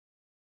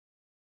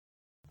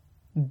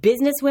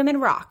Business Women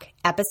Rock,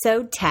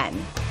 Episode 10.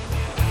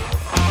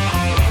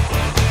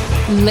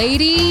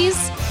 Ladies,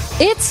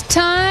 it's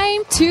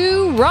time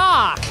to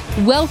rock.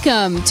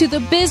 Welcome to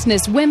the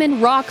Business Women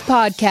Rock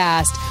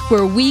podcast,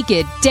 where we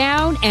get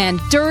down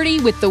and dirty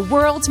with the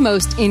world's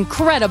most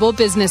incredible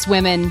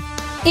businesswomen.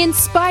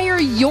 Inspire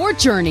your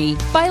journey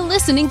by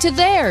listening to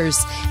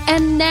theirs.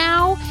 And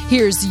now,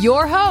 here's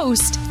your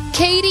host,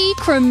 Katie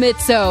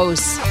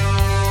Kremitzos.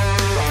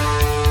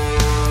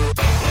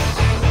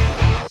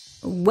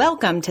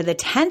 Welcome to the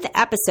 10th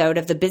episode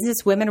of the Business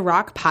Women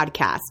Rock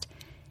podcast.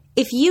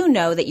 If you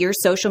know that your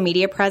social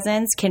media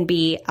presence can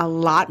be a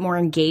lot more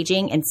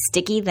engaging and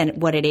sticky than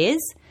what it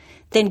is,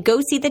 then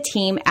go see the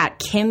team at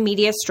Kim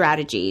Media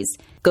Strategies.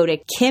 Go to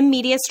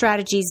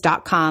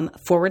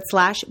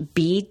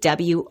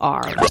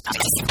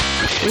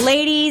kimmediastrategies.com/BWR.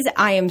 Ladies,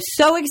 I am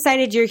so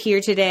excited you're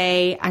here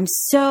today. I'm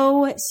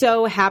so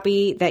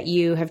happy that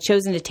you have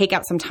chosen to take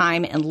out some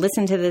time and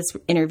listen to this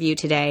interview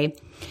today.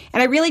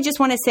 And I really just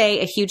want to say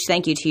a huge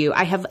thank you to you.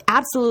 I have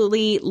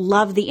absolutely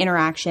loved the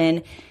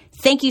interaction.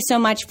 Thank you so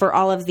much for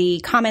all of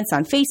the comments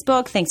on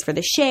Facebook. Thanks for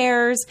the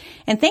shares.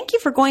 And thank you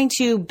for going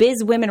to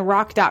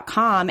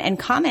bizwomenrock.com and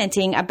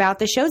commenting about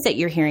the shows that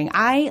you're hearing.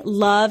 I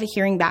love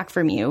hearing back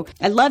from you.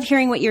 I love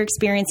hearing what you're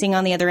experiencing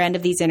on the other end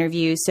of these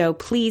interviews. So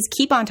please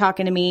keep on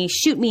talking to me.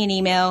 Shoot me an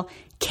email,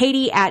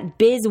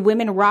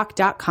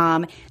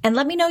 Katie@bizwomenrock.com, and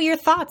let me know your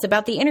thoughts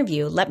about the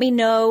interview. Let me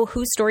know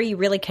whose story you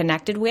really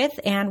connected with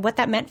and what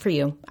that meant for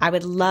you. I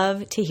would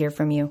love to hear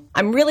from you.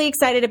 I'm really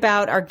excited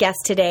about our guest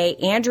today.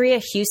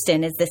 Andrea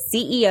Heuston is the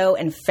CEO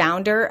and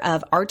founder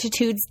of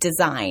Artitudes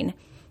Design.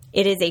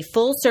 It is a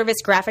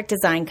full-service graphic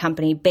design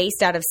company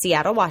based out of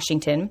Seattle,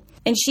 Washington.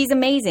 And she's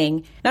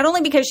amazing, not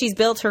only because she's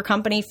built her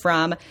company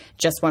from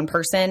just one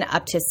person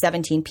up to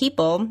 17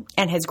 people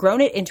and has grown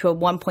it into a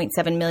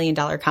 $1.7 million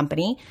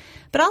company,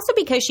 but also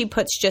because she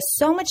puts just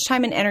so much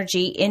time and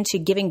energy into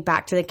giving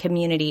back to the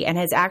community and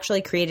has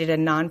actually created a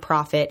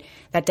nonprofit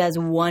that does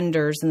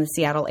wonders in the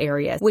Seattle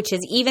area, which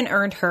has even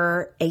earned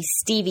her a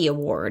Stevie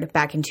Award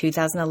back in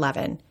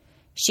 2011.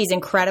 She's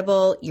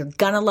incredible. You're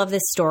going to love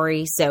this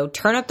story. So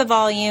turn up the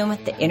volume.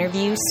 The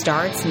interview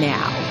starts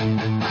now.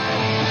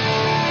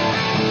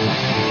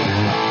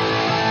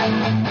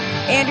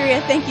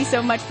 Andrea, thank you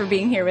so much for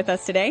being here with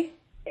us today.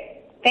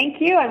 Thank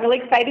you. I'm really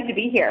excited to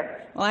be here.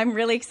 Well, I'm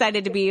really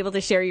excited to be able to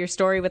share your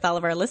story with all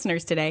of our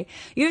listeners today.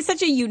 You have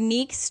such a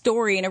unique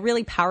story and a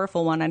really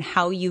powerful one on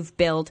how you've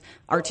built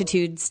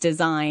Artitudes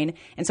Design.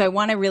 And so I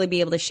want to really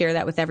be able to share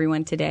that with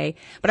everyone today.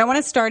 But I want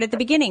to start at the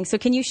beginning. So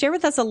can you share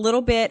with us a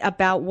little bit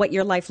about what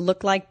your life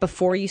looked like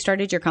before you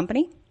started your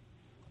company?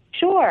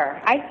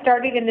 Sure. I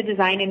started in the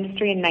design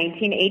industry in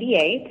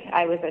 1988.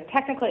 I was a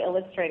technical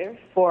illustrator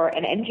for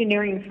an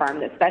engineering firm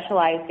that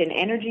specialized in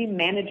energy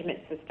management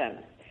systems.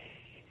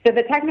 So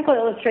the technical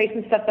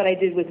illustration stuff that I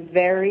did was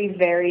very,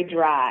 very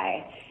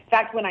dry. In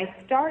fact, when I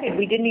started,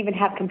 we didn't even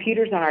have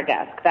computers on our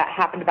desk. That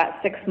happened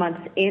about 6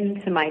 months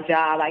into my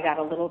job. I got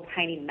a little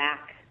tiny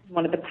Mac,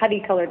 one of the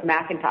putty-colored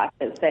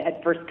Macintoshes that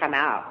had first come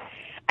out.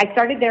 I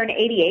started there in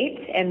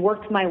 88 and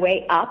worked my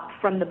way up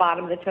from the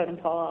bottom of the totem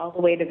pole all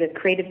the way to the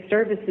creative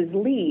services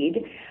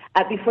lead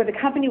before the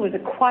company was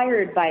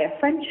acquired by a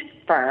French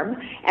firm,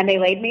 and they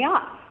laid me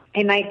off.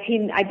 I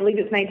believe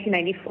it was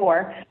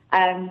 1994.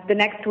 The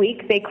next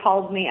week, they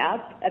called me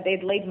up.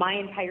 They'd laid my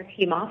entire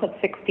team off of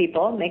 6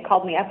 people, and they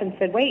called me up and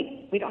said,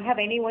 wait, we don't have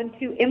anyone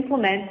to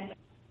implement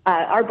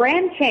our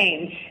brand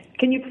change.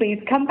 Can you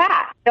please come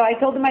back? So I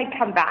told them I'd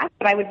come back,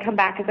 but I would come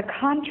back as a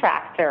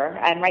contractor.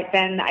 And right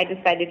then, I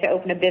decided to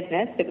open a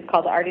business. It was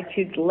called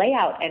Artitudes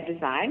Layout and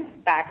Design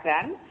back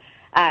then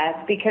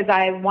because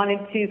I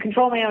wanted to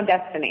control my own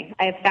destiny.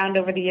 I have found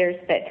over the years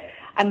that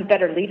I'm a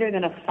better leader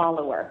than a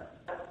follower.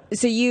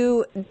 So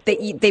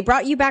they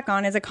brought you back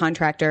on as a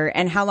contractor,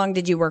 and how long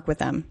did you work with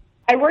them?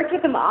 I worked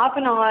with them off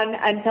and on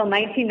until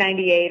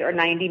 1998 or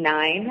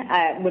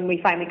 99 when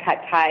we finally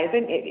cut ties.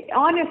 And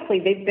honestly,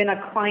 they've been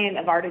a client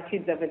of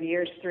Artitudes over the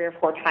years 3 or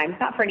 4 times,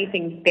 not for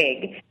anything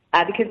big,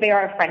 because they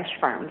are a French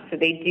firm. So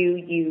they do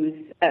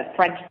use a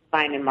French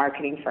design and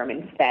marketing firm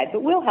instead,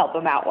 but we'll help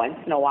them out once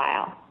in a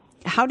while.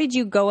 How did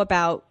you go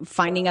about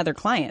finding other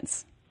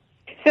clients?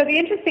 So the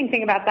interesting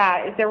thing about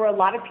that is there were a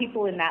lot of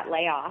people in that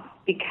layoff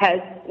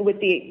because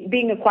with the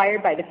being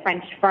acquired by the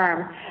French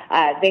firm,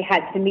 they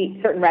had to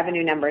meet certain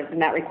revenue numbers,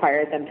 and that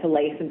required them to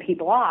lay some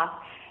people off.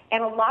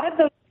 And a lot of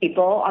those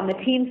people on the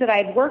teams that I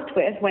had worked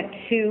with went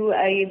to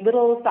a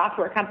little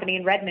software company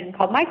in Redmond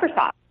called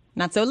Microsoft.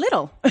 Not so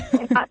little.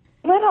 Not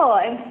little.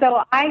 And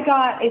so I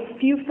got a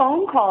few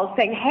phone calls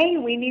saying, hey,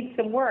 we need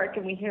some work,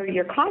 and we hear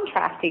you're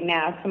contracting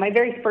now. So my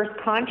very first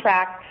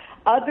contract,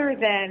 other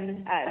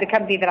than the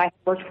company that I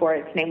worked for,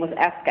 its name was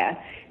ESCA.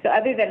 So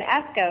other than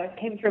ESCA, it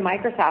came through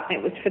Microsoft, and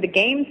it was for the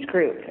games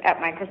group at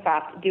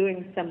Microsoft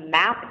doing some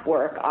map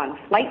work on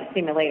Flight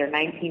Simulator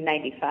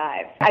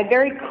 1995. I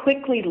very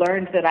quickly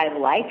learned that I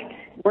liked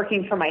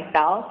working for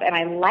myself, and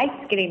I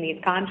liked getting these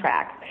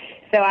contracts.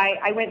 So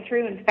I went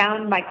through and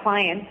found my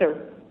clients,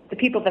 or the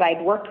people that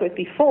I'd worked with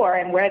before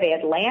and where they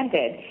had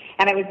landed,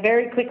 and I was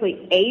very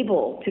quickly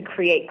able to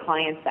create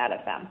clients out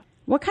of them.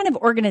 What kind of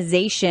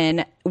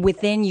organization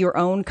within your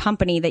own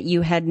company that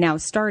you had now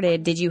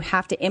started did you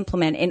have to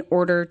implement in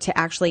order to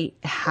actually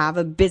have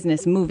a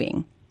business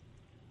moving?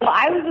 Well,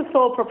 I was a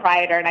sole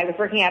proprietor, and I was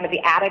working out of the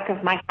attic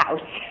of my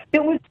house.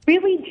 It was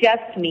really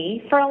just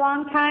me for a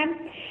long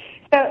time.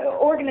 So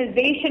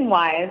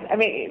organization-wise, I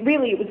mean,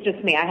 really it was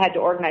just me. I had to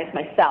organize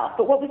myself.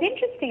 But what was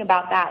interesting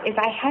about that is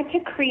I had to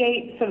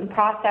create some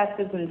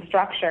processes and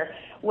structure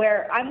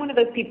where I'm one of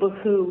those people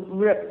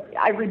who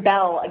I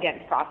rebel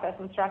against process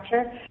and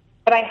structure,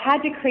 but I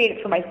had to create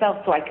it for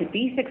myself so I could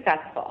be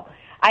successful.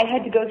 I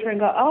had to go through and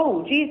go,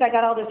 oh, geez, I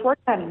got all this work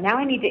done. Now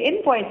I need to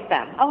invoice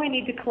them. Oh, I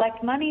need to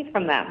collect money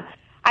from them.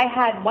 I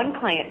had one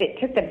client, it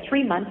took them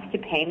 3 months to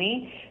pay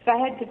me, so I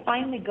had to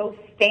finally go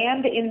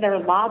stand in their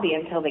lobby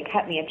until they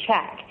cut me a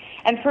check.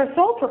 And for a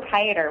sole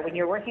proprietor, when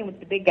you're working with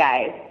the big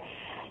guys,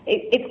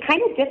 it's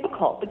kind of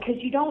difficult because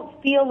you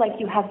don't feel like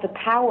you have the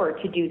power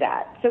to do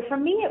that. So for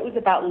me, it was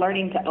about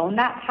learning to own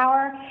that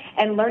power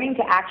and learning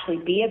to actually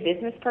be a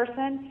business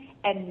person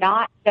and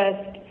not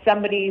just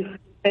somebody who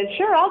says,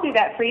 sure, I'll do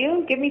that for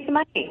you. Give me some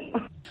money.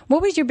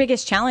 What was your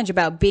biggest challenge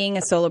about being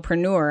a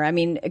solopreneur? I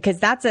mean, because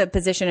that's a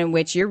position in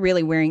which you're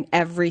really wearing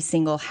every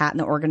single hat in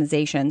the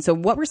organization. So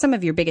what were some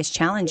of your biggest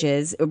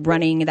challenges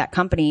running that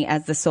company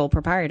as the sole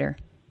proprietor?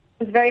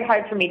 It was very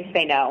hard for me to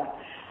say no.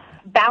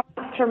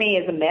 Balance for me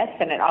is a myth,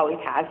 and it always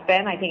has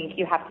been. I think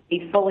you have to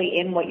be fully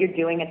in what you're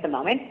doing at the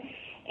moment.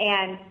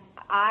 And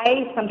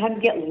I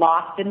sometimes get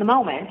lost in the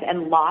moment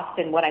and lost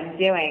in what I'm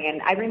doing.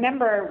 And I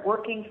remember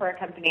working for a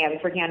company. I was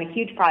working on a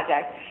huge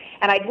project,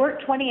 and I'd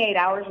worked 28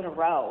 hours in a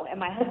row. And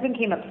my husband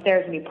came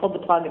upstairs, and he pulled the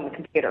plug in the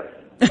computer.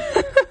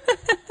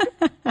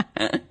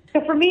 So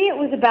for me, it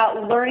was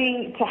about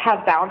learning to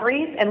have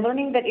boundaries and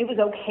learning that it was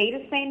okay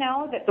to say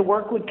no, that the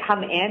work would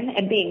come in,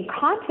 and being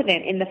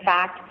confident in the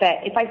fact that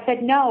if I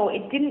said no,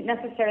 it didn't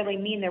necessarily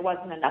mean there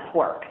wasn't enough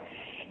work.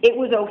 It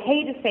was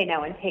okay to say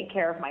no and take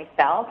care of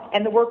myself,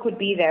 and the work would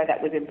be there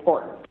that was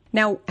important.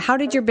 Now, how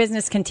did your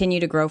business continue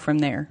to grow from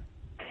there?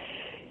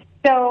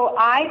 So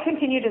I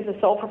continued as a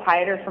sole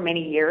proprietor for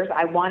many years.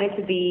 I wanted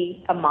to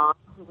be a mom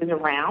who was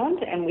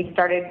around, and we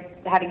started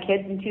having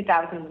kids in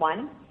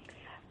 2001.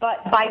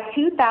 But by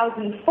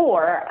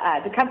 2004,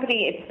 the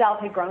company itself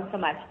had grown so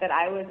much that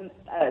I was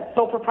a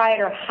sole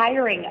proprietor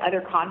hiring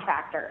other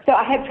contractors. So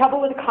I had trouble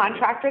with a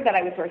contractor that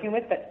I was working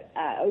with, but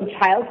owed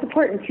child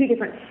support in 2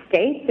 different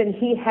states, and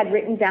he had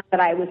written down that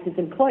I was his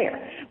employer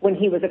when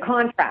he was a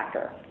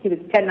contractor. He was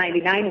a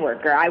 1099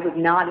 worker. I was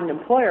not an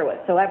employer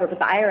whatsoever, but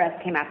the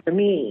IRS came after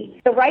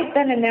me. So right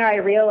then and there, I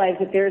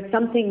realized that there's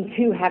something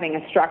to having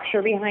a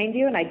structure behind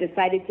you, and I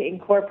decided to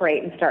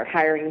incorporate and start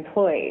hiring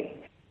employees.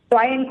 So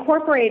I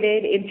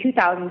incorporated in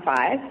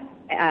 2005,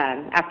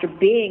 after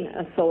being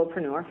a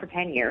solopreneur for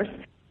 10 years.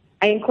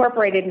 I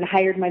incorporated and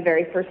hired my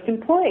very first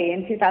employee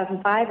in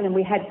 2005, and then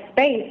we had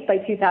space by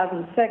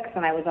 2006,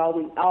 and I was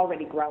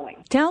already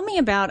growing. Tell me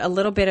about a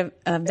little bit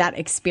of that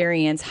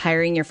experience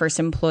hiring your first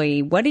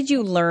employee. What did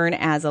you learn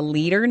as a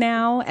leader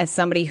now, as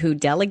somebody who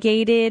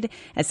delegated,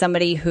 as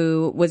somebody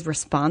who was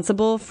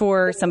responsible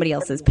for somebody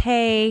else's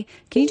pay?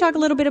 Can you talk a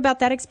little bit about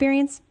that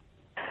experience?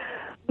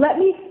 Let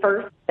me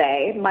first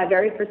say my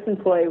very first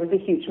employee was a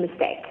huge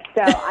mistake.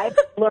 So I've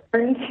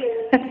learned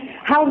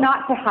how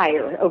not to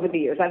hire over the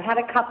years. I've had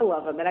a couple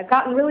of them, and I've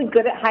gotten really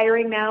good at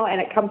hiring now, and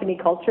at company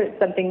culture, it's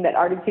something that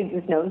Artitudes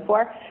is known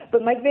for.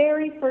 But my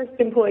very first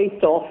employee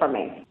stole from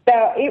me.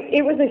 So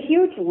it was a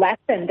huge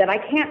lesson that I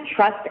can't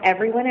trust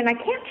everyone, and I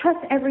can't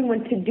trust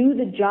everyone to do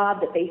the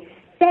job that they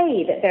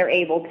say that they're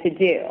able to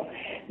do.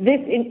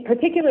 This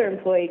particular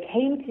employee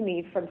came to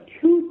me from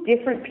 2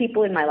 different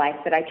people in my life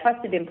that I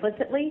trusted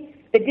implicitly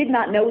that did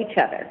not know each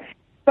other.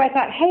 So I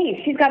thought,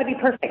 hey, she's got to be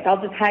perfect.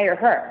 I'll just hire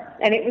her.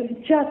 And it was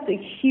just a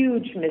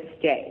huge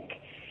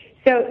mistake.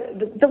 So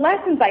the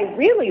lessons I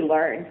really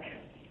learned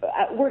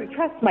were to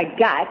trust my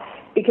gut,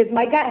 because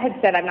my gut had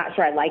said, I'm not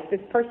sure I like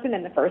this person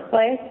in the first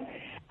place.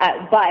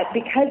 But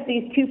because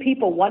these 2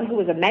 people, one who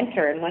was a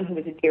mentor and one who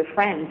was a dear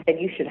friend, said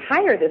you should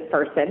hire this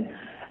person,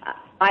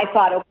 I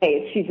thought,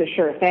 okay, she's a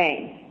sure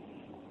thing.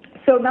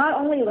 So not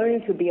only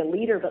learning to be a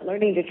leader, but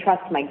learning to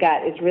trust my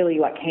gut is really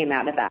what came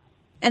out of that.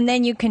 And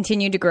then you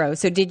continued to grow.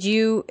 So did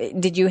you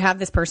have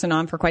this person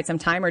on for quite some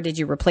time, or did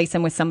you replace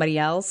them with somebody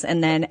else?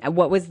 And then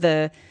what was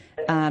the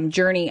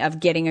journey of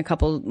getting a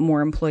couple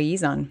more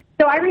employees on?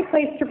 So I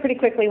replaced her pretty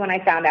quickly when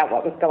I found out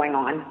what was going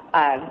on,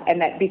 and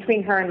that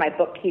between her and my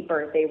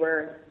bookkeeper, they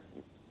were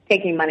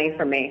taking money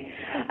from me.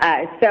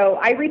 So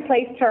I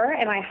replaced her,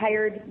 and I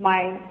hired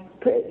my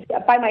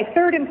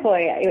 3rd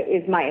employee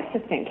is my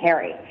assistant,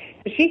 Carrie.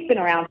 So she's been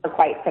around for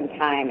quite some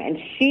time, and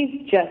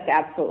she's just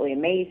absolutely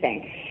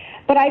amazing.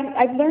 But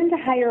I've learned to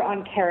hire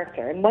on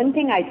character. And one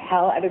thing I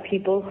tell other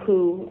people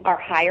who are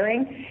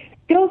hiring,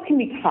 skills can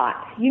be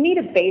taught. You need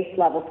a base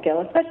level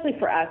skill, especially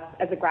for us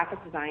as a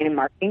graphic design and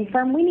marketing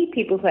firm. We need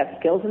people who have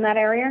skills in that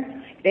area,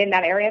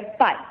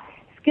 but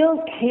skills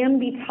can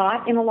be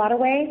taught in a lot of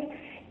ways.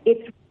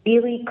 It's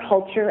really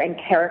culture and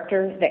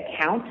character that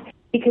count.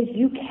 because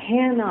you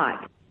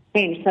cannot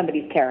change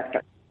somebody's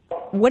character.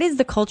 What is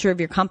the culture of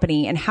your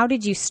company, and how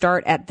did you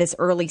start at this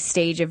early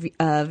stage of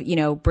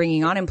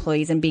bringing on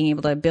employees and being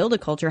able to build a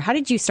culture? How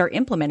did you start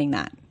implementing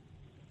that?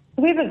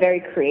 We have a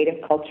very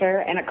creative culture,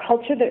 and a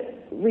culture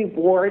that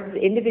rewards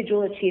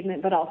individual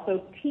achievement but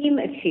also team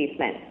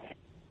achievement.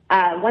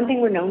 One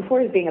thing we're known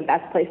for is being a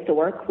best place to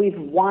work. We've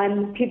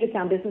won Puget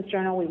Sound Business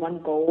Journal. We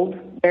won gold,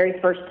 very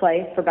first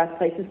place for best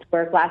places to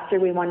work. Last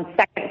year we won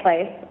second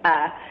place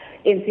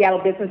in Seattle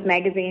Business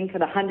Magazine for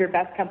the 100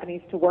 best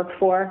companies to work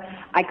for.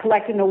 I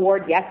collected an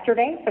award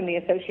yesterday from the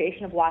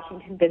Association of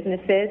Washington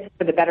Businesses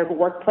for the Better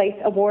Workplace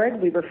Award.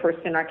 We were first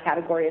in our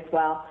category as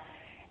well.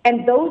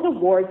 And those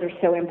awards are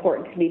so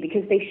important to me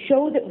because they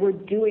show that we're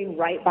doing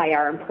right by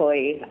our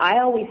employees. I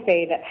always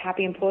say that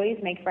happy employees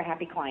make for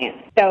happy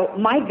clients. So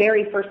my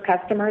very first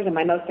customers and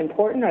my most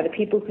important are the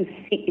people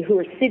who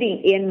are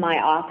sitting in my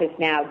office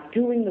now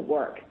doing the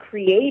work,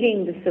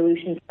 creating the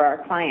solutions for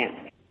our clients.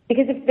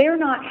 Because if they're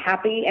not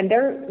happy and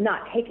they're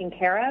not taken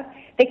care of,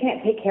 they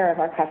can't take care of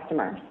our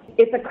customers.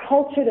 It's a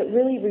culture that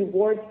really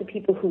rewards the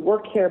people who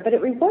work here, but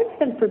it rewards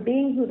them for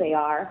being who they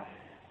are,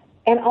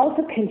 and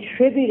also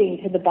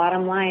contributing to the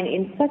bottom line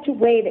in such a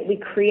way that we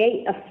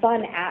create a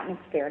fun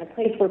atmosphere and a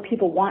place where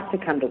people want to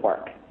come to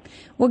work.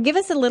 Well, give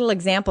us a little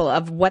example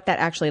of what that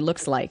actually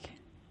looks like.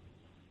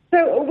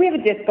 So we have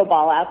a disco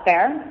ball out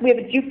there. We have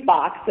a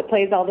jukebox that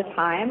plays all the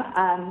time.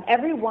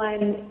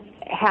 Everyone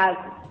has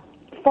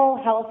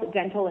full health,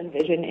 dental, and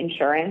vision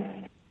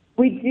insurance.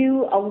 We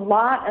do a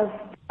lot of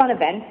fun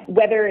events,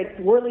 whether it's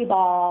Whirly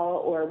Ball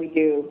or we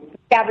do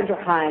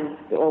scavenger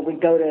hunts or we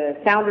go to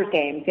Sounders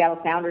games, Seattle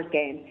Sounders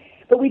games.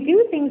 But we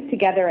do things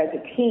together as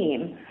a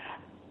team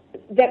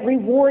that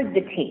reward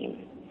the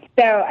team.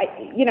 So,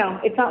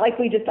 it's not like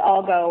we just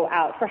all go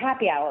out for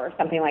happy hour or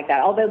something like that,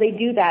 although they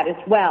do that as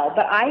well.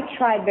 But I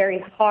tried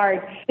very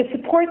hard to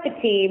support the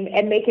team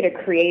and make it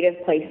a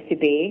creative place to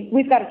be.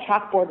 We've got a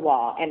chalkboard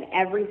wall, and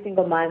every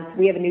single month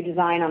we have a new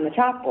design on the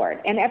chalkboard,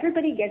 and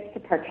everybody gets to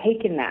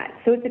partake in that.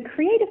 So it's a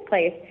creative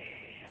place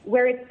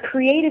where it's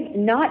creative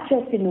not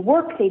just in the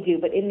work they do,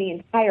 but in the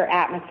entire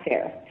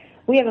atmosphere.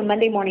 We have a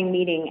Monday morning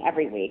meeting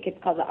every week.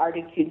 It's called the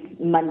Artitudes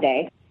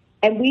Monday,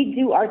 and we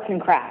do arts and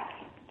crafts.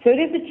 So it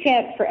is a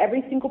chance for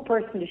every single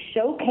person to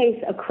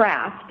showcase a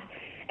craft,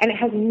 and it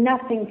has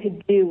nothing to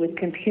do with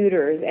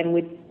computers and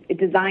with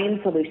design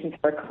solutions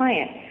for a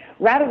client.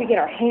 Rather, we get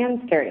our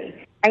hands dirty.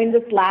 I mean,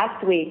 this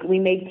last week, we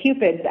made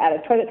cupids out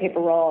of toilet paper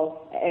rolls,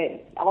 and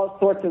all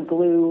sorts of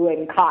glue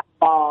and cotton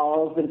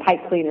balls and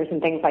pipe cleaners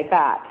and things like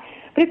that.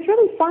 But it's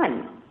really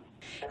fun.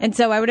 And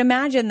so I would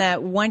imagine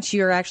that once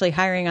you're actually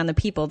hiring on the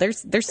people,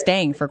 they're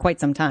staying for quite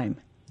some time.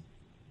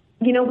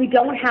 We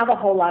don't have a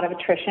whole lot of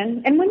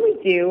attrition. And when we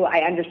do,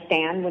 I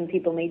understand when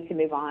people need to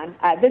move on.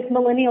 This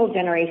millennial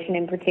generation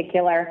in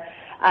particular,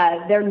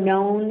 they're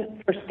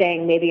known for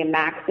staying maybe a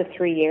max of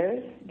 3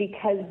 years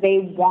because they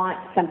want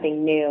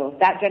something new.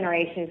 That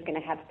generation is going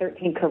to have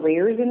 13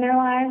 careers in their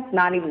lives,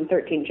 not even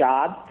 13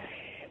 jobs.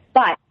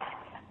 But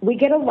we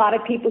get a lot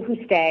of people who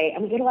stay,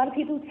 and we get a lot of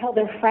people who tell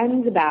their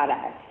friends about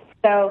us.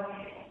 So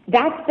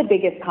that's the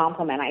biggest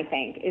compliment, I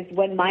think, is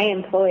when my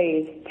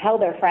employees tell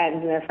their friends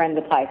and their friends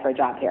apply for a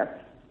job here.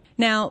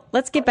 Now,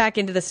 let's get back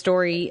into the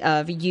story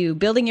of you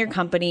building your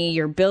company.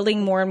 You're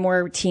building more and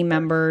more team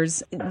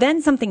members.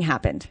 Then something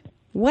happened.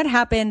 What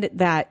happened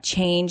that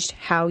changed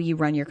how you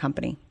run your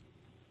company?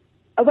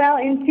 Well,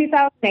 in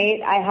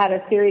 2008, I had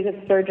a series of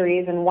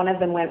surgeries, and one of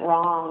them went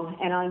wrong.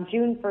 And on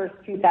June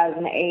 1st,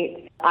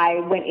 2008, I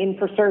went in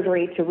for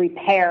surgery to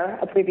repair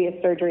a previous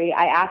surgery.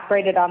 I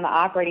aspirated on the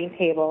operating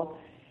table,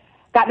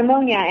 got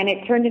pneumonia, and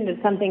it turned into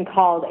something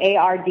called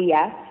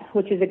ARDS,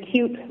 which is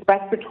acute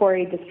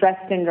respiratory distress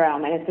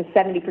syndrome, and it's a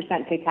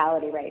 70%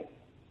 fatality rate.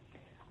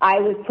 I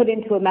was put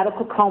into a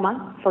medical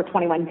coma for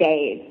 21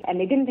 days, and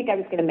they didn't think I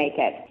was going to make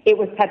it. It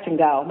was touch and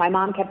go. My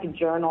mom kept a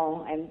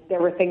journal, and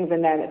there were things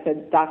in there that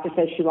said, doctor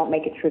says she won't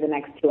make it through the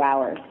next 2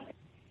 hours.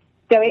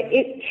 So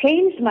it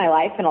changed my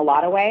life in a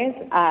lot of ways.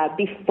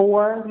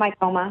 Before my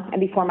coma and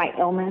before my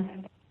illness,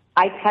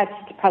 I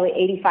touched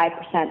probably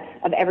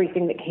 85% of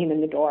everything that came in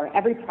the door,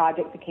 every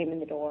project that came in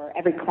the door,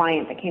 every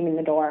client that came in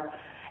the door.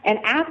 And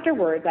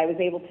afterwards, I was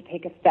able to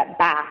take a step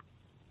back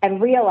and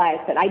realize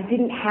that I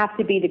didn't have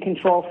to be the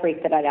control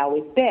freak that I'd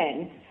always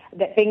been,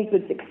 that things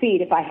would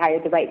succeed if I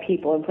hired the right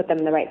people and put them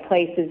in the right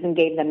places and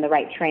gave them the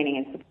right training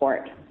and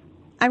support.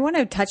 I want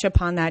to touch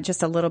upon that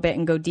just a little bit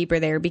and go deeper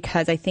there,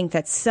 because I think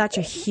that's such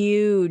a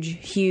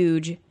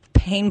huge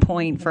pain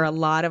point for a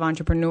lot of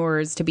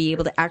entrepreneurs to be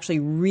able to actually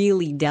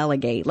really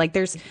delegate. Like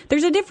there's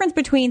a difference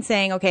between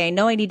saying, okay, I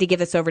know I need to give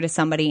this over to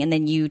somebody, and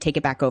then you take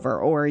it back over,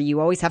 or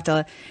you always have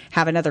to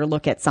have another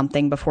look at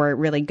something before it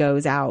really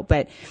goes out.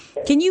 But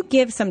can you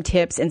give some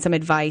tips and some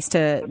advice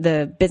to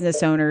the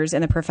business owners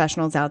and the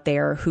professionals out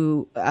there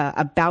who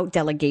about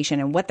delegation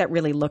and what that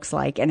really looks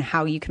like and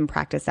how you can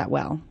practice that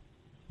well?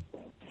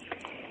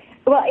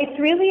 Well, it's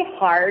really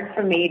hard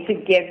for me to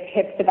give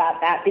tips about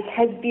that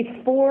because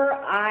before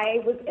I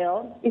was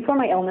ill, before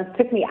my illness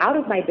took me out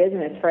of my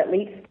business for at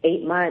least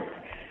 8 months,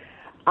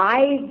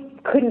 I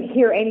couldn't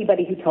hear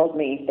anybody who told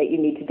me that you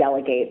need to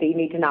delegate, that you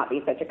need to not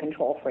be such a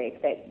control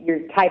freak, that your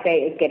type A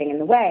is getting in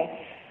the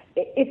way.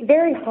 It's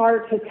very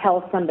hard to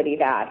tell somebody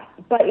that.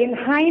 But in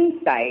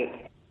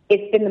hindsight,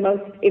 it's been the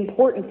most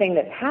important thing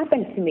that's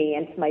happened to me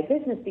and to my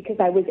business, because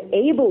I was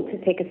able to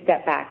take a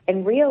step back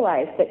and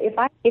realize that if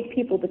I give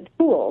people the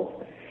tools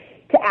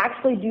to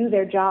actually do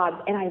their jobs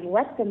and I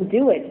let them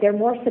do it, they're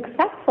more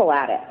successful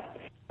at it.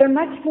 They're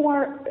much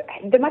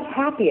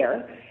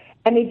happier,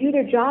 and they do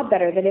their job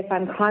better than if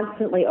I'm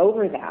constantly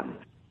over them.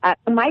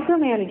 The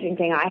micromanaging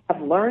thing I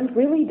have learned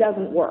really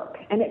doesn't work,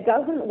 and it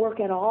doesn't work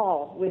at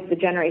all with the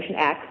Generation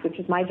X, which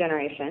is my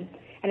generation,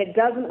 and it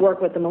doesn't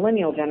work with the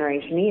millennial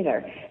generation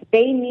either.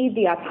 They need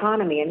the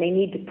autonomy, and they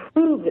need to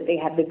prove that they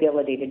have the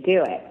ability to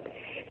do it.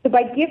 So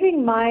by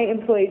giving my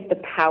employees the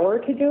power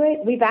to do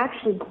it, we've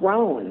actually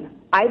grown.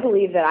 I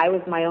believe that I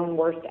was my own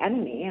worst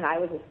enemy, and I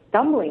was a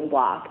stumbling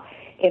block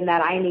in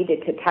that I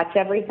needed to touch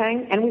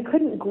everything, and we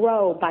couldn't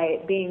grow by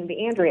it being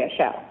the Andrea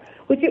show,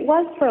 which it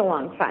was for a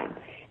long time.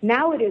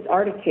 Now it is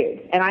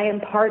Artitudes, and I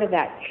am part of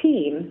that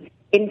team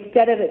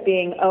instead of it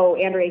being,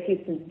 Andrea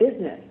Heuston's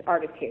business,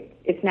 Artitudes.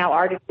 It's now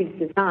Artitudes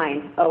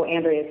Design,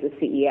 Andrea's the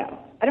CEO.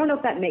 I don't know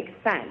if that makes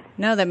sense.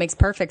 No, that makes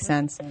perfect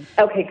sense.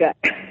 Okay, good.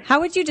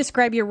 How would you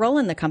describe your role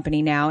in the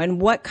company now,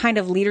 and what kind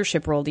of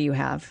leadership role do you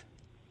have?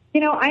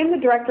 I'm the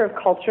director of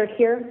culture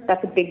here.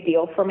 That's a big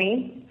deal for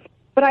me.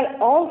 But I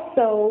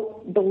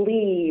also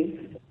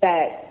believe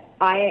that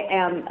I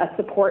am a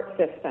support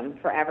system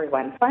for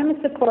everyone. So I'm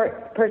a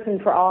support person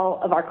for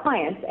all of our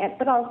clients,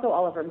 but also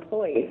all of our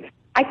employees.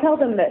 I tell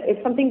them that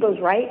if something goes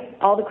right,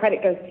 all the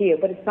credit goes to you.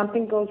 But if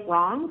something goes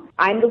wrong,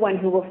 I'm the one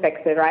who will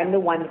fix it, or I'm the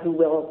one who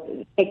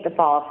will take the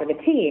fall for the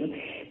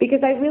team. Because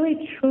I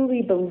really,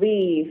 truly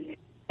believe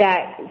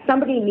that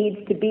somebody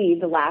needs to be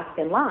the last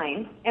in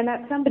line, and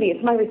that somebody,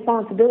 it's my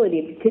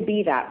responsibility to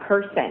be that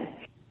person.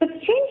 It's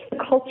changed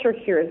the culture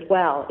here as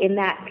well, in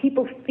that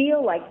people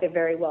feel like they're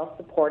very well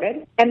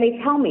supported, and they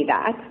tell me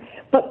that,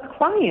 but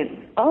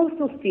clients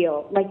also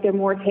feel like they're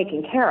more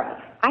taken care of.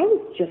 I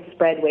was just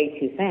spread way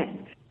too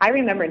thin. I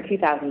remember in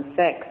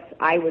 2006,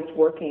 I was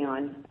working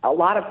on a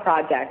lot of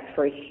projects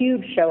for a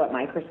huge show at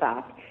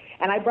Microsoft,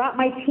 and I brought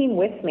my team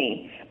with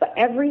me, but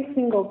every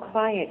single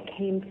client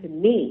came to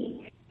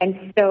me.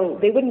 And so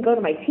they wouldn't go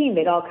to my team,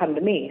 they'd all come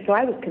to me. So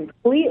I was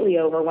completely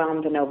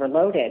overwhelmed and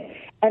overloaded.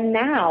 And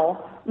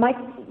now my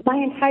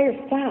entire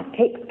staff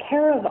takes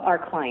care of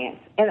our clients.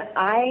 And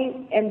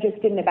I am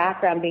just in the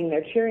background being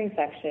their cheering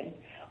section.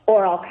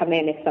 Or I'll come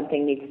in if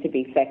something needs to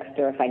be fixed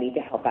or if I need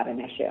to help out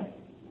an issue.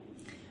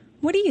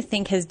 What do you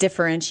think has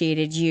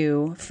differentiated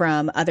you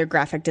from other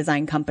graphic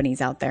design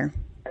companies out there?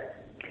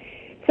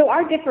 So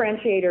our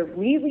differentiator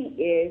really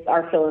is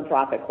our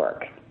philanthropic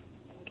work.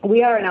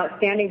 We are an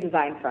outstanding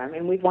design firm,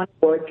 and we've won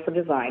awards for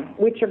design,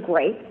 which are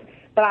great,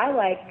 but I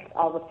like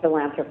all the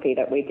philanthropy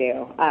that we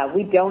do.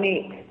 We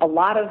donate a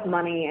lot of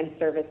money and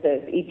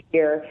services each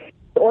year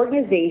to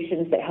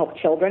organizations that help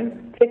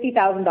children.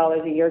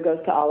 $50,000 a year goes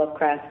to Olive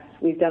Crest.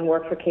 We've done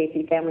work for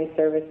Casey Family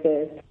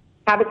Services.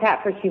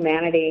 Habitat for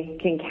Humanity,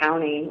 King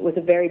County, was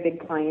a very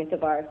big client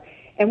of ours,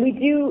 and we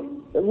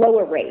do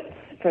lower rates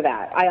for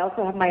that. I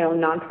also have my own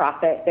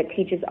nonprofit that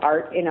teaches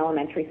art in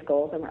elementary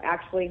schools, and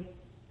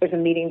there's a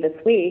meeting this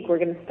week. We're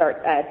going to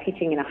start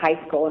teaching in a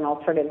high school, an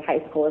alternative high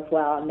school as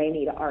well, and they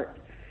need art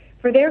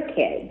for their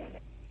kids.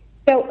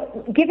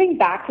 So giving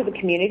back to the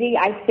community,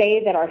 I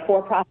say that our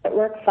for-profit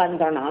work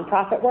funds our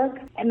nonprofit work,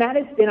 and that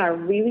has been our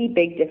really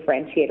big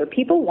differentiator.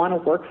 People want to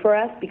work for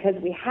us because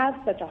we have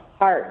such a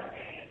heart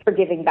for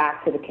giving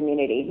back to the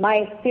community.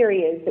 My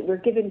theory is that we're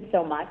given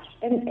so much,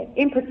 and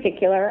in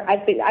particular,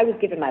 I was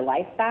given my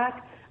life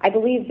back. I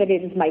believe that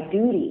it is my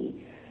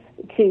duty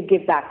to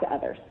give back to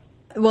others.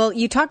 Well,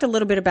 you talked a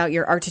little bit about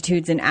your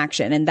Artitudes in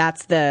Action, and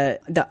that's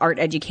the art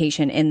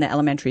education in the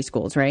elementary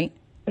schools, right?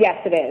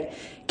 Yes, it is.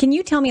 Can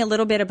you tell me a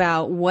little bit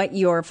about what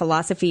your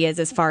philosophy is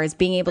as far as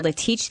being able to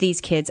teach these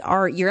kids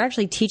art? You're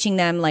actually teaching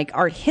them like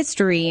art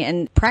history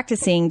and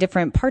practicing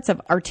different parts of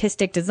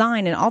artistic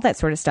design and all that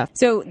sort of stuff.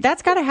 So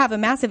that's got to have a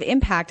massive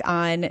impact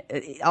on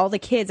all the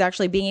kids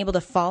actually being able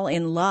to fall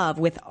in love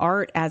with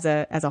art as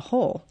a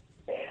whole.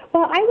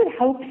 Well, I would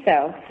hope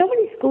so. So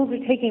many schools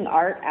are taking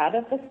art out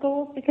of the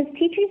schools because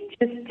teachers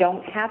just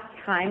don't have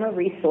time or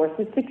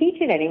resources to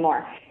teach it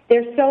anymore.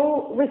 They're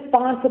so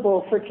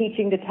responsible for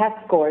teaching the test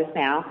scores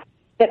now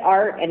that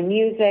art and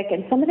music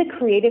and some of the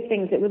creative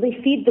things that really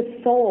feed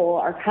the soul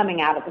are coming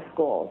out of the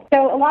schools.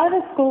 So a lot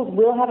of the schools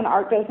will have an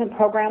art docent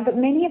program, but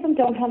many of them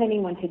don't have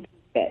anyone to teach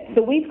it.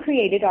 So we've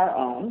created our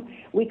own.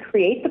 We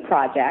create the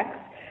projects.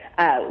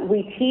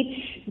 We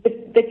teach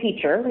the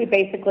teacher. We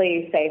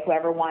basically say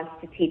whoever wants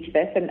to teach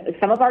this, and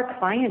some of our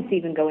clients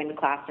even go into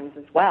classrooms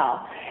as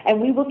well,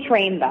 and we will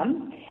train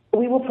them.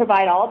 We will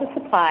provide all the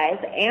supplies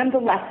and the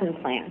lesson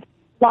plan.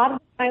 A lot of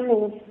the time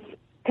we'll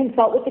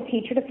consult with the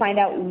teacher to find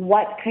out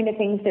what kind of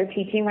things they're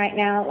teaching right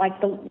now.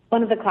 Like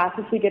one of the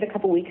classes we did a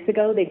couple weeks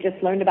ago, they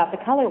just learned about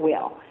the color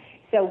wheel.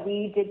 So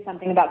we did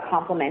something about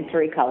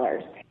complementary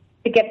colors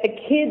to get the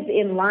kids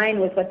in line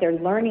with what they're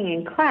learning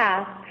in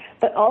class,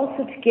 but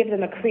also to give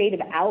them a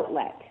creative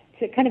outlet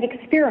to kind of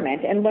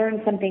experiment and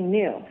learn something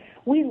new.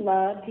 We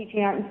love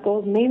teaching art in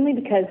schools mainly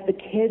because the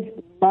kids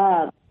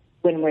love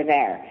when we're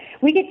there.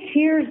 We get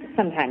cheers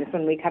sometimes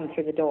when we come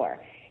through the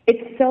door.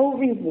 It's so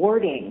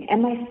rewarding,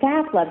 and my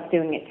staff loves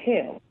doing it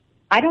too.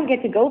 I don't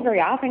get to go very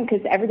often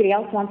because everybody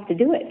else wants to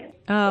do it.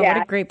 Oh, yeah.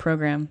 What a great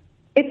program.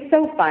 It's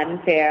so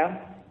fun too.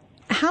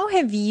 How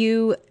have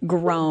you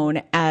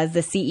grown as the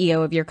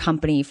CEO of your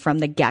company from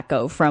the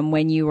get-go, from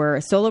when you were a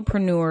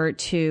solopreneur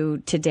to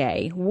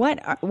today? What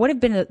have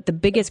been the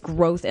biggest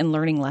growth and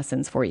learning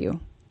lessons for you?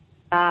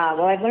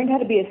 Well, I've learned how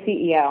to be a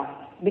CEO,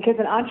 because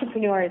an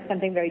entrepreneur is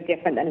something very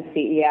different than a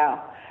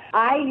CEO.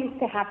 I used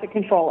to have to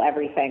control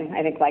everything.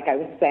 I think, like I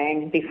was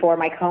saying, before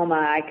my coma,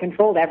 I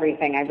controlled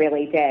everything. I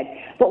really did.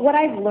 But what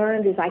I've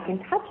learned is I can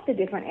touch the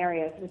different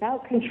areas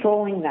without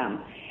controlling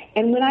them.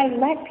 And when I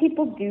let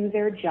people do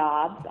their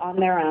jobs on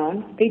their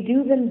own, they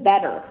do them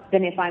better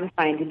than if I'm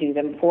trying to do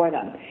them for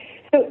them.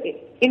 So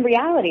in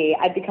reality,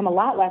 I've become a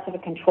lot less of a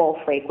control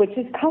freak, which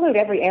has colored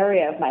every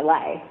area of my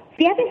life.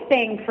 The other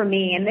thing for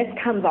me, and this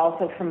comes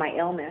also from my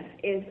illness,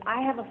 is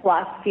I have a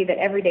philosophy that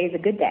every day is a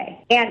good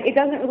day. And it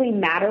doesn't really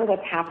matter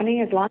what's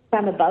happening as long as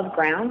I'm above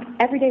ground.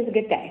 Every day is a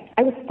good day.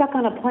 I was stuck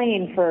on a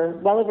plane for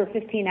well over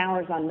 15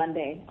 hours on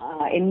Monday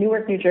in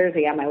Newark, New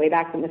Jersey on my way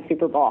back from the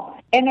Super Bowl.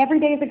 And every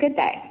day is a good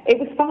day. It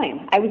was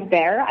fine. I was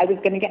there. I was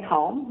going to get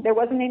home. There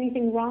wasn't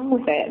anything wrong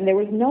with it, and there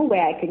was no way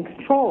I could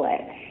control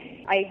it.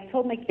 I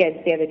told my kids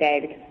the other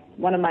day, because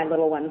one of my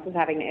little ones was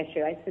having an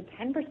issue, I said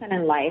 10%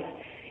 in life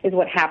is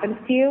what happens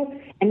to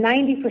you, and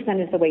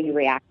 90% is the way you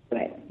react to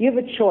it. You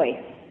have a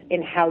choice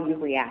in how you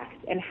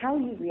react, and how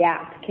you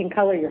react can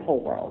color your whole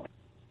world.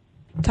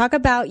 Talk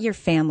about your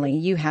family.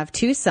 You have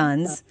 2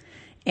 sons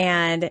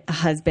and a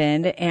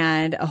husband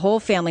and a whole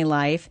family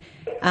life.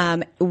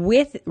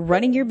 With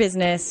running your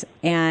business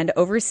and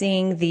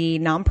overseeing the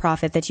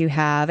nonprofit that you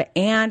have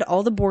and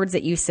all the boards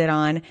that you sit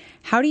on,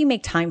 how do you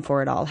make time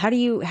for it all? How do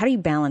you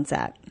balance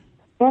that?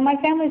 Well, my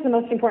family is the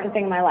most important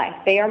thing in my life.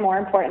 They are more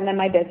important than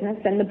my business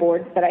and the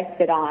boards that I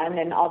sit on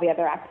and all the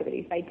other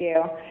activities I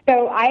do.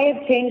 So I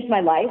have changed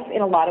my life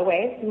in a lot of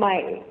ways.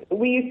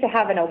 We used to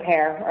have an au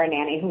pair or a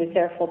nanny who was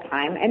there full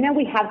time, and now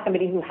we have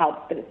somebody who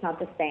helps, but it's not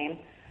the same.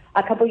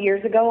 A couple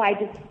years ago, I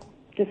just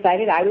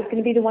decided I was going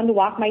to be the one to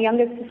walk my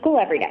youngest to school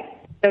every day.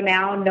 So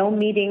now no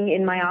meeting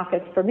in my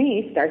office for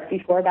me starts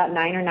before about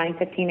 9 or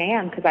 9:15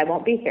 a.m. because I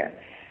won't be here.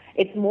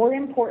 It's more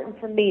important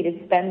for me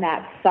to spend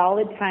that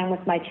solid time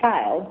with my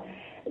child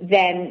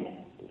than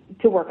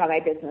to work on my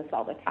business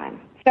all the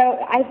time. So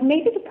I've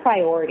made it a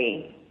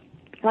priority.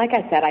 Like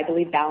I said, I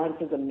believe balance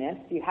is a myth.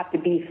 You have to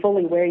be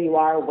fully where you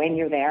are when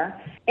you're there.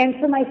 And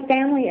for my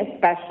family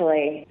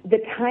especially, the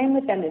time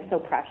with them is so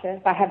precious.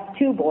 I have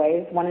 2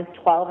 boys. One is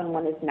 12 and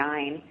one is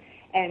 9.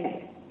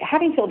 And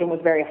having children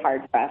was very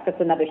hard for us. That's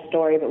another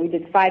story. But we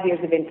did 5 years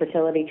of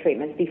infertility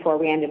treatments before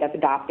we ended up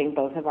adopting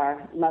both of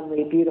our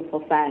lovely,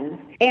 beautiful sons.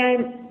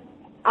 And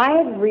I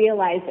have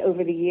realized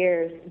over the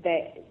years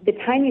that the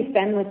time you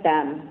spend with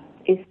them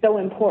is so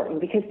important,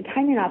 because the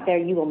time you're not there,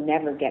 you will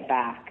never get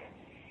back.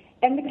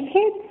 And the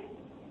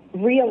kids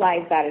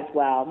realize that as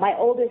well. My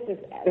oldest,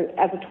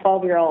 as a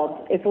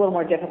 12-year-old, it's a little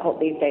more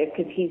difficult these days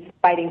because he's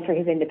fighting for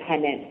his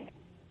independence.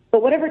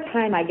 But whatever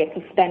time I get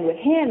to spend with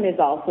him is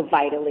also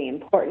vitally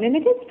important. And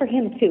it is for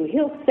him, too.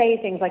 He'll say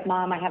things like,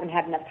 Mom, I haven't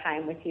had enough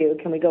time with you.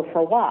 Can we go for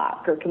a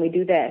walk? Or can we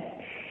do this?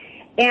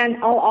 And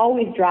I'll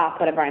always drop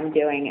whatever I'm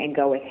doing and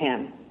go with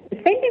him. The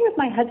same thing with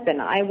my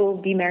husband. I will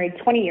be married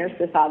 20 years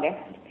this August.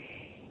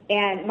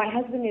 And my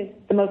husband is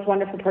the most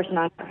wonderful person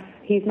on earth.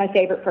 He's my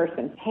favorite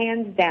person,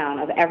 hands down,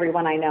 of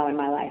everyone I know in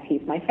my life.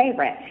 He's my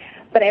favorite.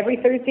 But every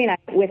Thursday night,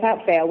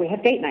 without fail, we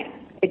have date night.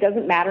 It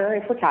doesn't matter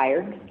if we're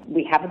tired.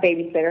 We have a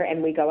babysitter,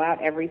 and we go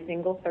out every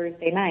single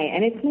Thursday night.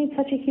 And it's made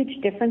such a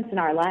huge difference in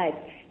our lives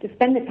to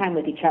spend the time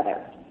with each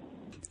other.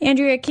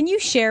 Andrea, can you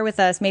share with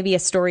us maybe a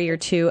story or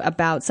two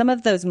about some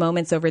of those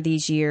moments over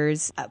these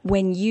years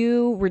when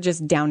you were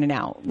just down and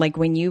out, like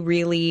when you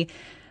really,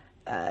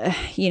 I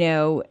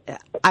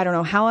don't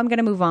know how I'm going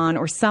to move on,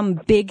 or some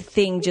big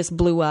thing just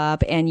blew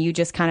up and you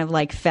just kind of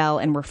like fell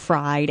and were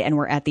fried and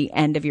were at the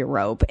end of your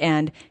rope?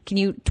 And can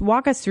you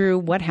walk us through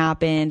what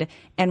happened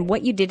and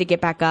what you did to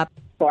get back up?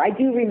 Well, I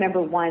do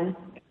remember one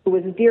who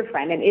was a dear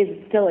friend and is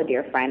still a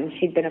dear friend.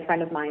 She'd been a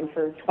friend of mine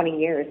for 20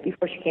 years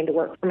before she came to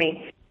work for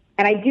me.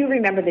 And I do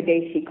remember the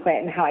day she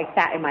quit and how I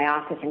sat in my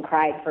office and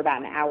cried for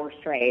about an hour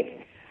straight.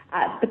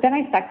 But then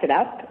I sucked it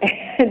up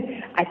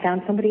and I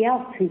found somebody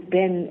else who's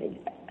been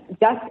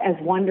just as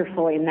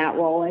wonderful in that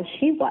role as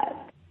she was.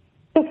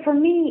 So for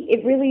me,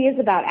 it really is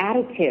about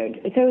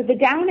attitude. So the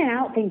down and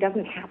out thing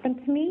doesn't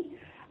happen to me.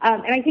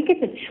 And I think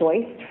it's a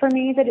choice for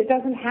me that it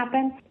doesn't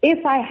happen.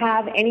 If I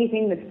have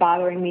anything that's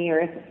bothering me,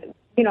 or if,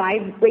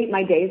 I rate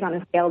my days on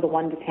a scale of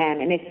 1 to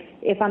 10. And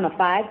if I'm a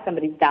 5,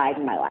 somebody's died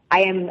in my life.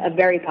 I am a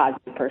very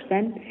positive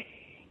person.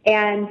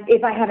 And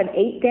if I have an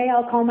 8 day,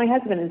 I'll call my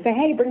husband and say,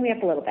 hey, bring me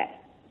up a little bit.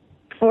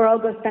 Or I'll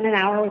go spend an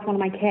hour with one of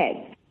my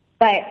kids.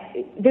 But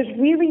there's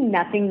really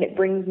nothing that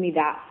brings me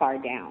that far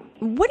down.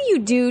 What do you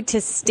do to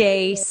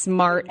stay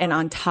smart and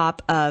on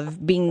top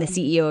of being the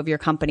CEO of your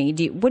company?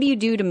 What do you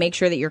do to make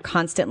sure that you're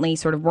constantly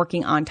sort of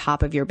working on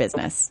top of your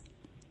business?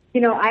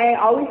 I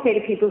always say to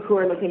people who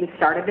are looking to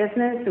start a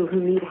business or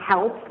who need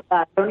help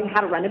learning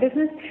how to run a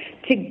business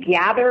to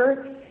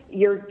gather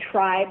your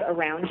tribe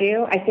around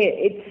you. I say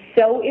it's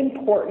so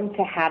important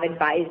to have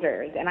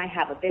advisors. And I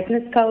have a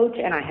business coach,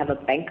 and I have a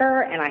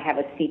banker, and I have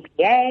a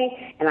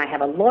CPA, and I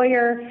have a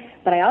lawyer,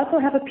 but I also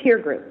have a peer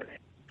group.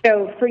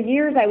 So for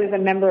years I was a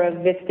member of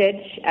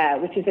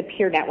Vistage, which is a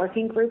peer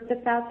networking group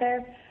that's out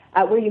there,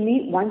 where you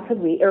meet once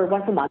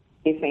a month,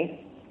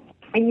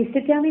 and you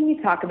sit down and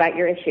you talk about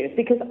your issues.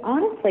 Because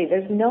honestly,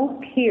 there's no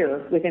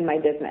peer within my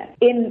business.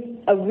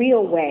 In a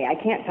real way, I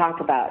can't talk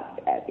about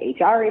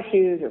HR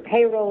issues or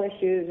payroll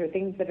issues or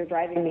things that are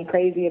driving me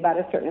crazy about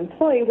a certain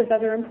employee with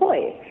other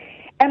employees.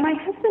 And my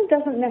husband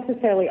doesn't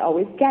necessarily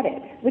always get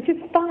it, which is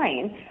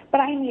fine, but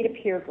I need a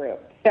peer group.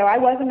 So I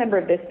was a member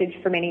of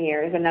Vistage for many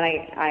years, and then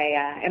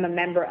I am a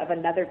member of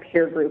another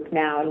peer group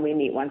now, and we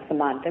meet once a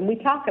month. And we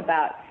talk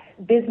about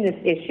business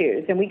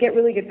issues, and we get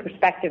really good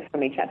perspective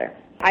from each other.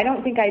 I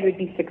don't think I would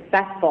be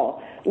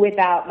successful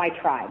without my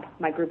tribe,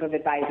 my group of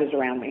advisors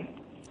around me.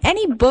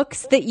 Any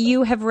books that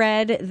you have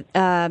read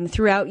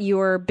throughout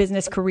your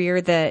business career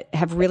that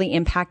have really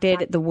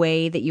impacted the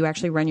way that you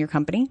actually run your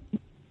company?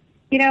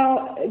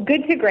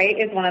 Good to Great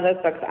is one of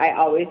those books I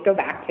always go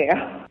back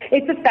to.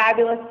 It's a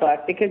fabulous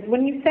book because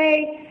when you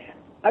say,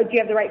 do you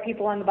have the right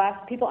people on the bus?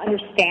 People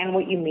understand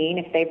what you mean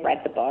if they've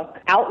read the book.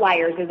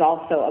 Outliers is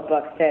also a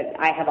book that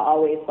I have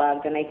always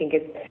loved, and I think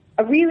it's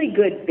a really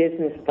good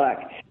business book.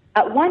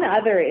 One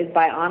other is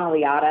by Anna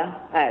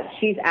Liotta.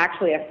 She's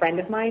actually a friend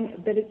of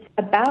mine, but it's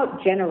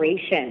about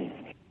generations.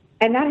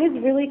 And that has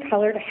really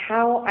colored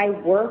how I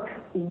work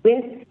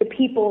with the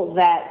people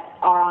that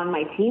are on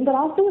my team, but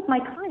also with my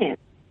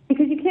clients.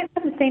 Because you can't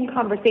have the same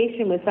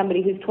conversation with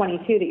somebody who's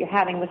 22 that you're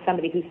having with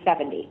somebody who's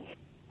 70.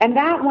 And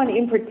that one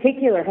in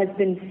particular has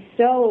been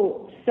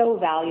so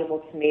valuable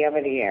to me over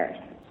the years.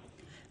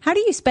 How do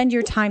you spend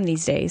your time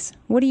these days?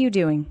 What are you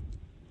doing?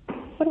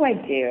 What do I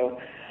do?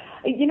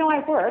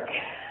 I work,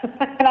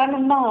 and I'm a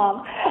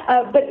mom.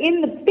 But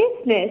in the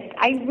business,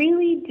 I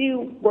really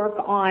do work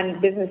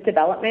on business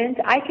development.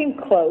 I can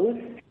close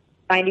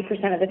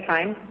 90% of the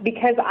time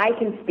because I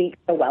can speak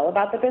so well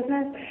about the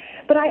business.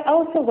 But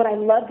what I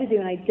love to do,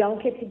 and I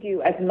don't get to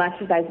do as much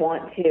as I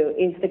want to,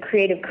 is the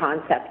creative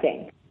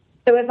concepting.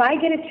 So if I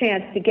get a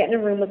chance to get in a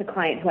room with a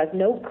client who has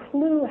no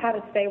clue how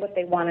to say what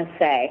they want to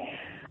say,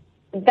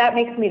 that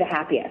makes me the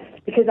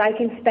happiest because I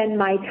can spend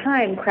my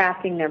time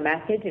crafting their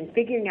message and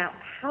figuring out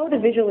how to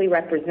visually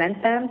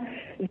represent them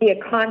via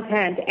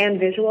content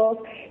and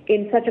visuals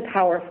in such a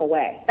powerful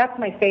way. That's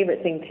my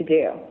favorite thing to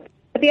do.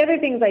 But the other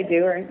things I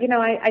do are,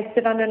 I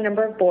sit on a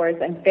number of boards.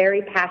 I'm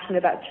very passionate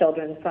about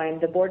children, so I'm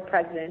the board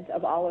president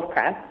of Olive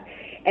Crest,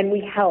 and we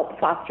help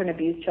foster and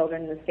abuse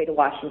children in the state of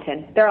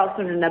Washington. They're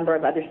also in a number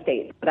of other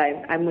states, but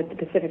I'm with the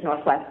Pacific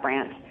Northwest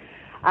branch.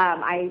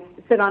 I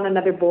sit on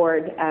another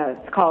board.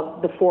 It's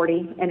called The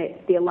 40, and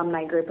it's the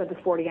alumni group of the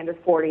 40 Under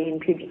 40 in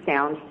Puget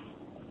Sound.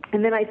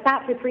 And then I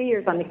sat for 3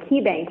 years on the Key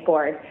Bank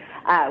board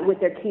with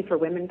their Key for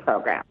Women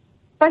program.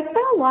 So I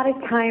spent a lot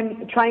of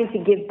time trying to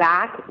give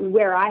back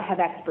where I have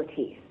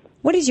expertise.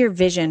 What is your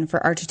vision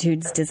for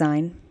Artitudes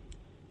Design?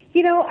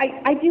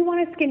 I do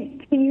want to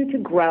continue to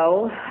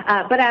grow,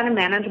 but at a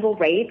manageable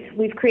rate.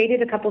 We've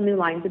created a couple new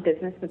lines of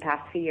business in the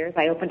past few years.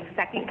 I opened a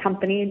second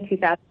company in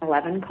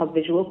 2011 called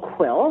Visual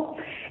Quill,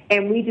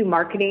 and we do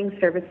marketing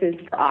services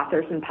for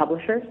authors and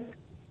publishers.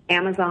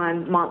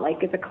 Amazon,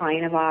 Montlake is a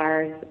client of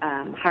ours.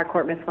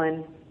 Harcourt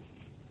Mifflin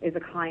is a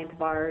client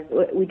of ours.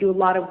 We do a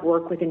lot of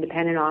work with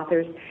independent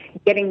authors,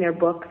 getting their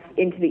books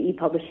into the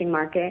e-publishing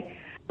market.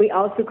 We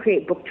also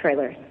create book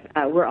trailers.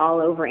 We're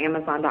all over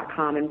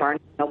Amazon.com and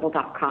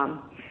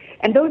BarnesandNoble.com.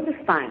 And those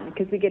are fun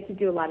because we get to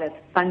do a lot of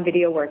fun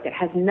video work that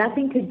has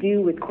nothing to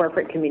do with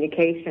corporate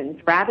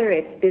communications. Rather,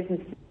 it's business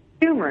to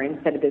consumer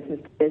instead of business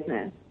to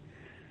business.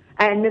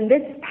 And then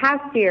this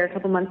past year, a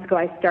couple months ago,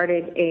 I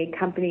started a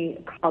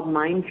company called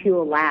Mind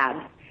Fuel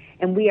Labs.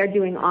 And we are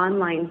doing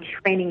online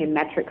training and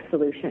metric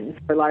solutions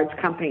for large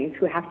companies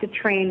who have to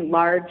train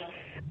large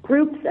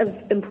groups of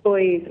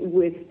employees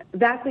with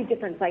vastly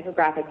different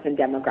psychographics and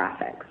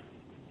demographics.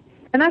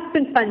 And that's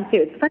been fun,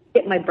 too. It's fun to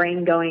get my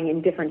brain going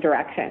in different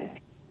directions.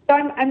 So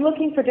I'm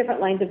looking for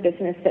different lines of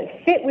business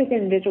that fit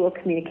within visual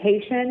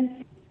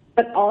communication,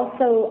 but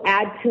also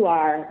add to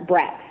our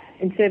breadth.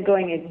 Instead of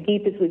going as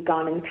deep as we've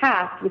gone in the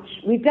past, which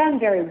we've done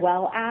very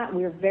well at,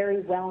 we're very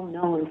well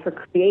known for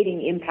creating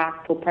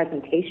impactful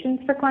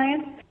presentations for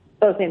clients,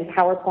 both in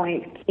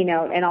PowerPoint,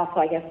 Keynote, and also,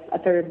 I guess, a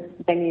third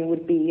venue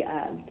would be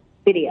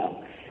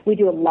video. We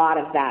do a lot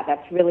of that.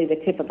 That's really the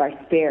tip of our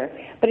spear.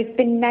 But it's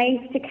been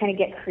nice to kind of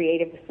get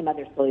creative with some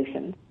other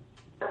solutions.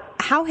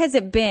 How has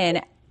it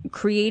been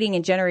creating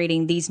and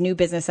generating these new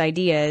business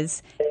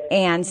ideas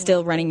and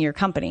still running your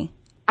company?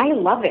 I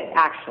love it,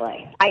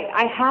 actually.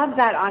 I have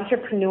that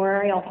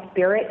entrepreneurial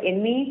spirit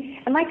in me.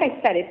 And like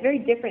I said, it's very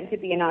different to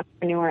be an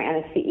entrepreneur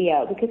and a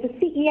CEO, because a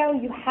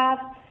CEO, you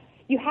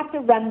have to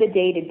run the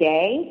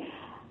day-to-day.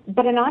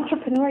 But an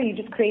entrepreneur, you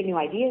just create new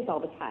ideas all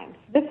the time.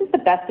 This is the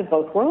best of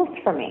both worlds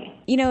for me.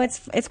 You know,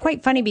 it's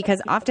quite funny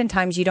because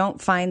oftentimes you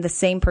don't find the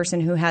same person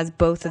who has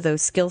both of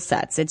those skill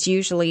sets. It's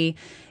usually,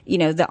 you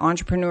know, the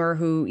entrepreneur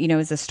who, you know,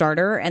 is a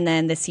starter, and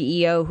then the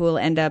CEO who will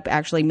end up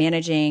actually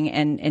managing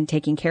and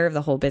taking care of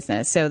the whole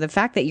business. So the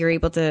fact that you're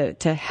able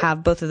to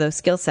have both of those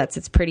skill sets,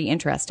 it's pretty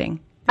interesting.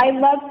 I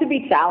love to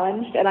be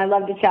challenged, and I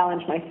love to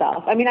challenge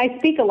myself. I mean, I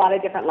speak a lot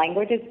of different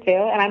languages,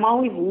 too, and I'm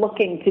always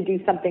looking to do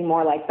something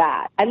more like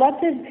that. I love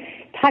to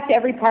touch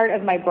every part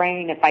of my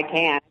brain if I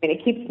can. I mean,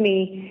 it keeps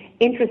me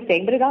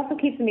interesting, but it also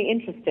keeps me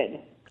interested.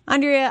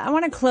 Andrea, I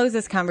want to close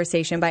this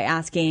conversation by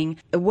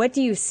asking, what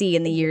do you see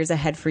in the years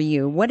ahead for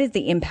you? What is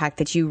the impact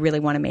that you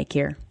really want to make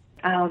here?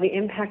 Oh, the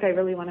impact I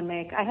really want to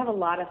make. I have a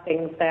lot of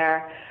things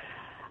there.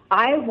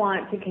 I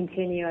want to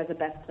continue as the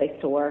best place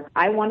to work.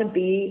 I want to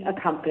be a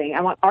company. I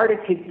want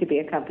Artitudes to be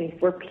a company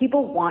where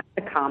people want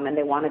to come and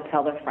they want to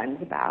tell their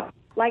friends about.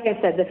 Like I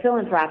said, the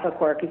philanthropic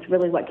work is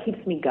really what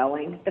keeps me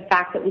going. The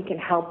fact that we can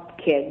help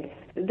kids,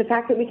 the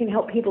fact that we can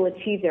help people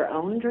achieve their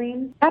own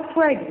dreams. That's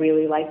where I'd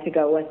really like to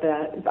go with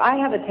I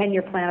have a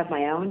 10-year plan of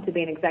my own to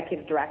be an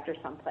executive director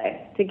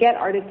someplace, to get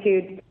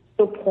Artitudes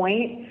to a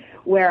point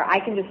where I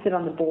can just sit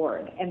on the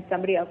board and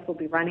somebody else will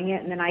be running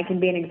it, and then I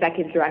can be an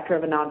executive director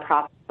of a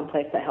nonprofit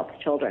someplace that helps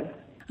children.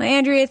 Well,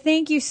 Andrea,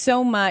 thank you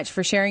so much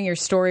for sharing your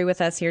story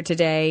with us here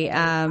today.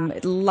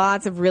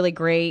 Lots of really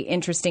great,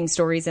 interesting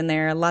stories in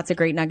there, lots of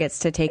great nuggets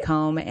to take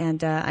home,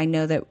 and I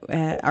know that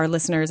our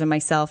listeners and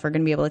myself are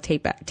going to be able to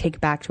take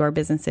back to our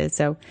businesses.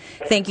 So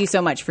thank you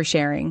so much for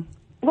sharing.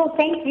 Well,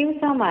 thank you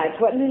so much.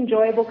 What an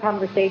enjoyable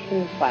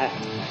conversation this was.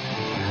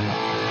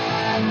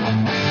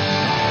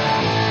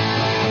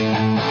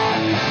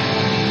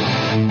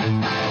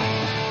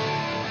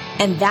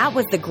 And that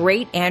was the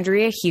great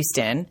Andrea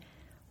Heuston.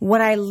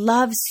 What I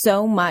love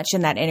so much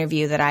in that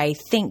interview that I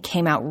think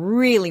came out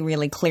really,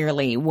 really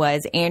clearly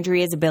was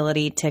Andrea's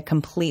ability to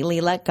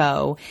completely let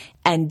go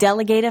and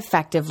delegate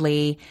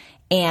effectively.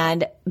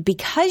 And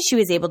because she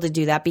was able to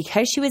do that,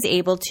 because she was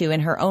able to, in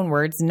her own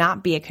words,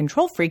 not be a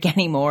control freak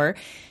anymore,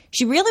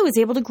 she really was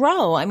able to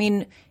grow. I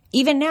mean,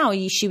 even now,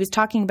 she was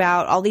talking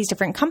about all these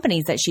different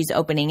companies that she's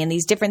opening and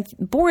these different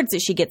boards that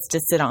she gets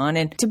to sit on.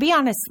 And to be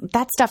honest,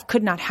 that stuff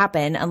could not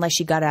happen unless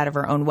she got out of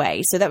her own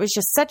way. So that was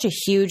just such a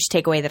huge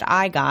takeaway that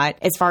I got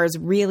as far as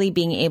really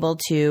being able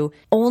to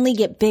only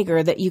get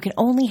bigger, that you can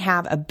only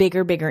have a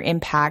bigger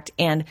impact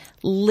and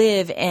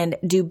live and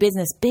do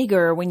business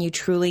bigger when you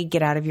truly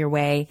get out of your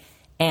way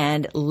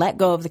and let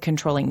go of the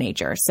controlling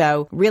nature.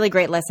 So really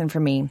great lesson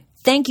for me.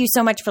 Thank you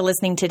so much for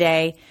listening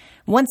today.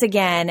 Once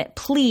again,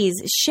 please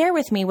share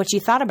with me what you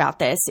thought about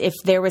this. If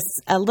there was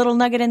a little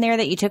nugget in there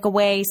that you took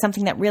away,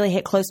 something that really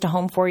hit close to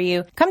home for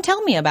you, come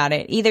tell me about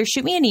it. Either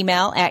shoot me an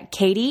email at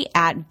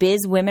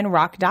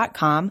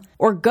katie@bizwomenrock.com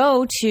or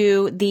go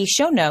to the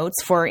show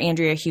notes for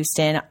Andrea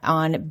Heuston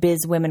on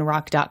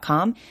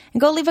bizwomenrock.com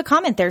and go leave a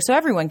comment there so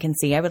everyone can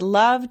see. I would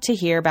love to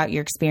hear about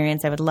your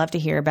experience. I would love to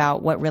hear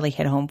about what really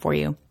hit home for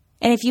you.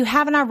 And if you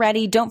haven't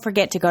already, don't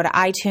forget to go to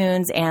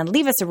iTunes and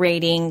leave us a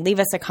rating, leave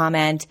us a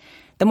comment.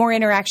 The more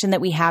interaction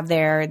that we have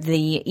there,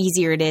 the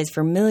easier it is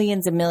for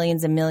millions and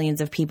millions and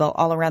millions of people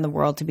all around the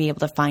world to be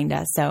able to find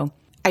us. So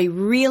I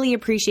really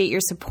appreciate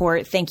your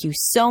support. Thank you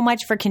so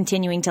much for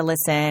continuing to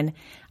listen.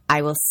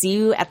 I will see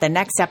you at the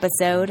next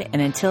episode. And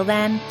until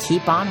then,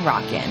 keep on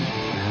rocking.